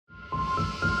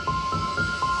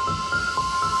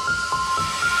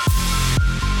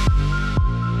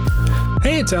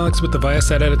it's Alex with the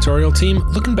Viasat editorial team,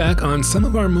 looking back on some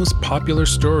of our most popular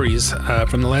stories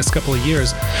from the last couple of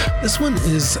years. This one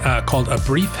is called A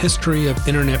Brief History of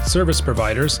Internet Service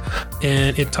Providers,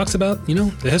 and it talks about,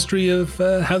 the history of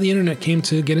how the internet came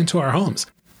to get into our homes.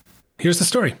 Here's the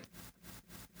story.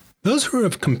 Those who are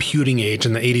of computing age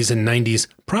in the 80s and 90s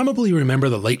probably remember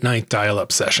the late-night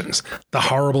dial-up sessions, the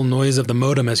horrible noise of the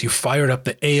modem as you fired up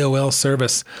the AOL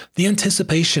service, the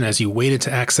anticipation as you waited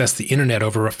to access the internet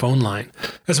over a phone line.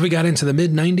 As we got into the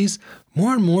mid-90s,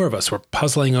 more and more of us were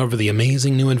puzzling over the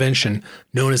amazing new invention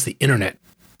known as the internet.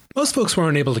 Most folks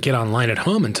weren't able to get online at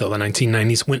home until the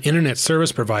 1990s when internet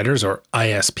service providers, or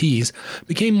ISPs,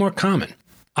 became more common.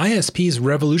 ISPs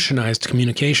revolutionized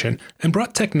communication and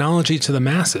brought technology to the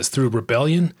masses through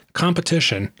rebellion,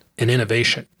 competition, and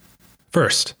innovation.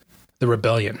 First, the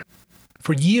rebellion.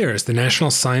 For years, the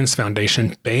National Science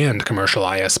Foundation banned commercial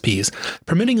ISPs,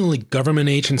 permitting only government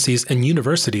agencies and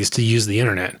universities to use the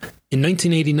internet. In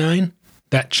 1989,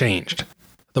 that changed.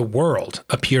 The World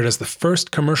appeared as the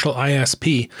first commercial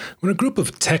ISP when a group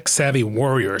of tech-savvy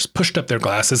warriors pushed up their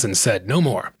glasses and said, "No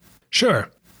more." Sure,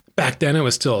 back then it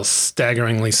was still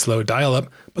staggeringly slow dial-up,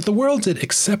 but the World did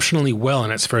exceptionally well in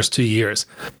its first 2 years.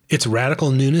 Its radical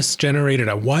newness generated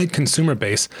a wide consumer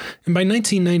base, and by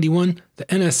 1991,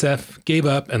 the NSF gave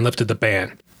up and lifted the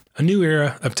ban. A new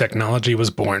era of technology was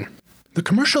born. The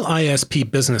commercial ISP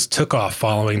business took off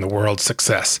following the World's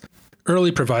success.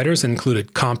 Early providers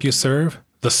included CompuServe,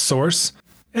 The Source,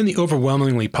 and the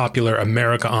overwhelmingly popular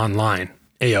America Online,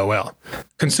 AOL.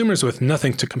 Consumers with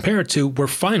nothing to compare it to were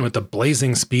fine with the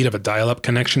blazing speed of a dial-up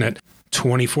connection at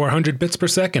 2400 bits per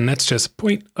second. That's just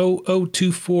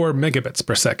 0.0024 megabits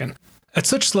per second. At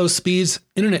such slow speeds,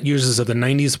 internet users of the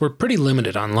 90s were pretty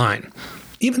limited online.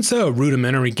 Even so,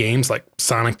 rudimentary games like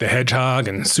Sonic the Hedgehog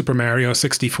and Super Mario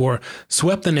 64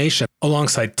 swept the nation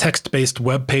alongside text-based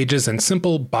web pages and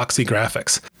simple, boxy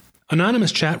graphics.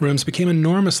 Anonymous chat rooms became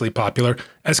enormously popular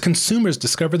as consumers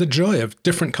discovered the joy of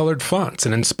different colored fonts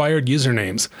and inspired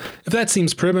usernames. If that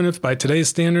seems primitive by today's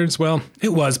standards, well,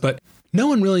 it was, but no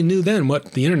one really knew then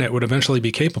what the internet would eventually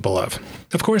be capable of.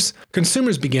 Of course,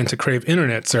 consumers began to crave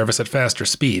internet service at faster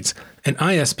speeds, and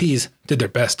ISPs did their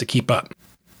best to keep up.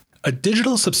 A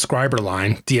digital subscriber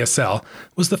line, DSL,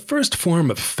 was the first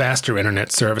form of faster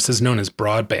internet services known as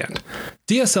broadband.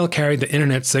 DSL carried the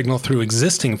internet signal through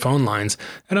existing phone lines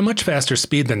at a much faster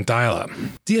speed than dial-up.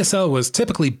 DSL was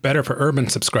typically better for urban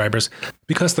subscribers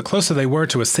because the closer they were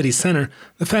to a city center,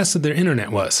 the faster their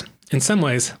internet was. In some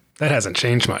ways, that hasn't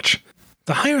changed much.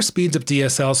 The higher speeds of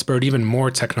DSL spurred even more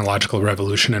technological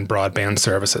revolution in broadband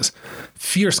services.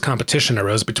 Fierce competition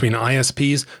arose between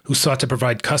ISPs who sought to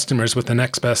provide customers with the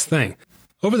next best thing.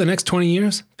 Over the next 20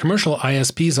 years, commercial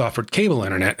ISPs offered cable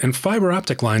internet and fiber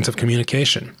optic lines of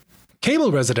communication.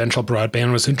 Cable residential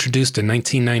broadband was introduced in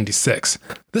 1996.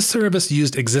 This service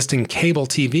used existing cable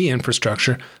TV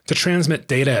infrastructure to transmit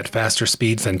data at faster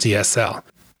speeds than DSL.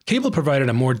 Cable provided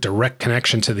a more direct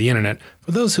connection to the internet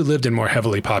for those who lived in more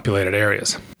heavily populated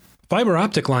areas. Fiber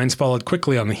optic lines followed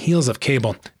quickly on the heels of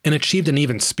cable and achieved an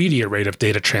even speedier rate of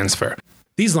data transfer.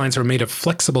 These lines were made of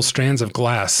flexible strands of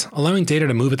glass, allowing data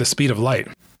to move at the speed of light,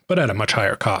 but at a much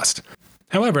higher cost.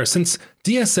 However, since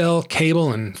DSL,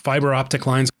 cable, and fiber optic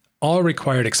lines all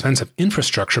required expensive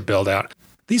infrastructure build-out,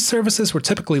 these services were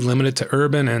typically limited to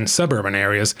urban and suburban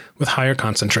areas with higher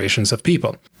concentrations of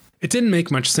people. It didn't make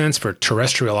much sense for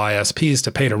terrestrial ISPs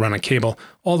to pay to run a cable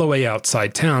all the way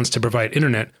outside towns to provide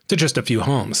internet to just a few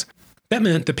homes. That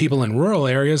meant that people in rural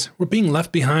areas were being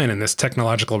left behind in this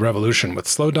technological revolution with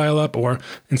slow dial-up or,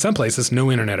 in some places,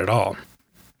 no internet at all.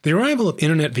 The arrival of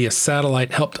internet via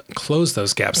satellite helped close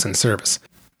those gaps in service.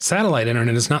 Satellite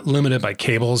internet is not limited by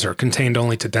cables or contained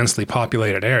only to densely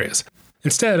populated areas.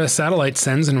 Instead, a satellite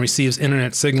sends and receives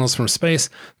internet signals from space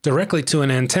directly to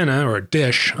an antenna or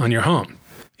dish on your home.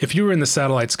 If you were in the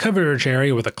satellite's coverage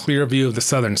area with a clear view of the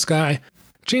southern sky,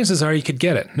 chances are you could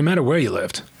get it, no matter where you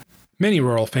lived. Many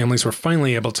rural families were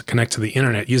finally able to connect to the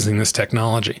internet using this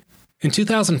technology. In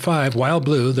 2005,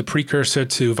 WildBlue, the precursor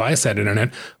to Viasat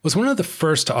Internet, was one of the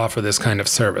first to offer this kind of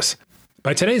service.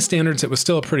 By today's standards, it was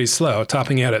still pretty slow,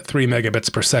 topping out at 3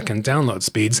 megabits per second download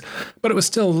speeds, but it was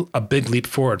still a big leap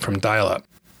forward from dial-up.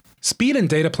 Speed and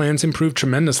data plans improved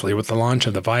tremendously with the launch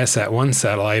of the Viasat-1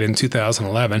 satellite in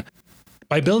 2011.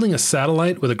 By building a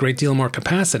satellite with a great deal more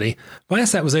capacity,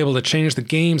 Viasat was able to change the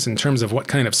games in terms of what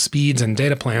kind of speeds and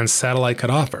data plans satellite could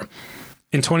offer.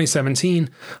 In 2017,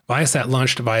 Viasat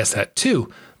launched Viasat-2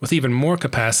 with even more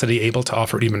capacity, able to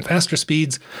offer even faster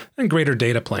speeds and greater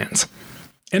data plans.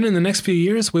 And in the next few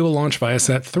years, we will launch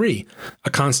Viasat-3, a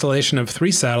constellation of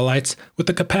 3 satellites with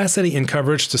the capacity and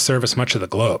coverage to service much of the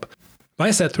globe.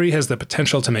 Viasat-3 has the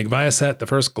potential to make Viasat the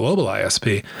first global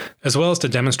ISP, as well as to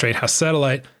demonstrate how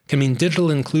satellite can mean digital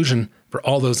inclusion for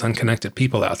all those unconnected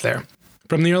people out there.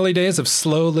 From the early days of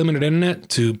slow, limited internet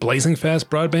to blazing fast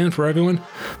broadband for everyone,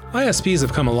 ISPs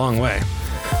have come a long way,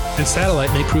 and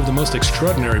satellite may prove the most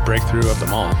extraordinary breakthrough of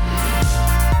them all.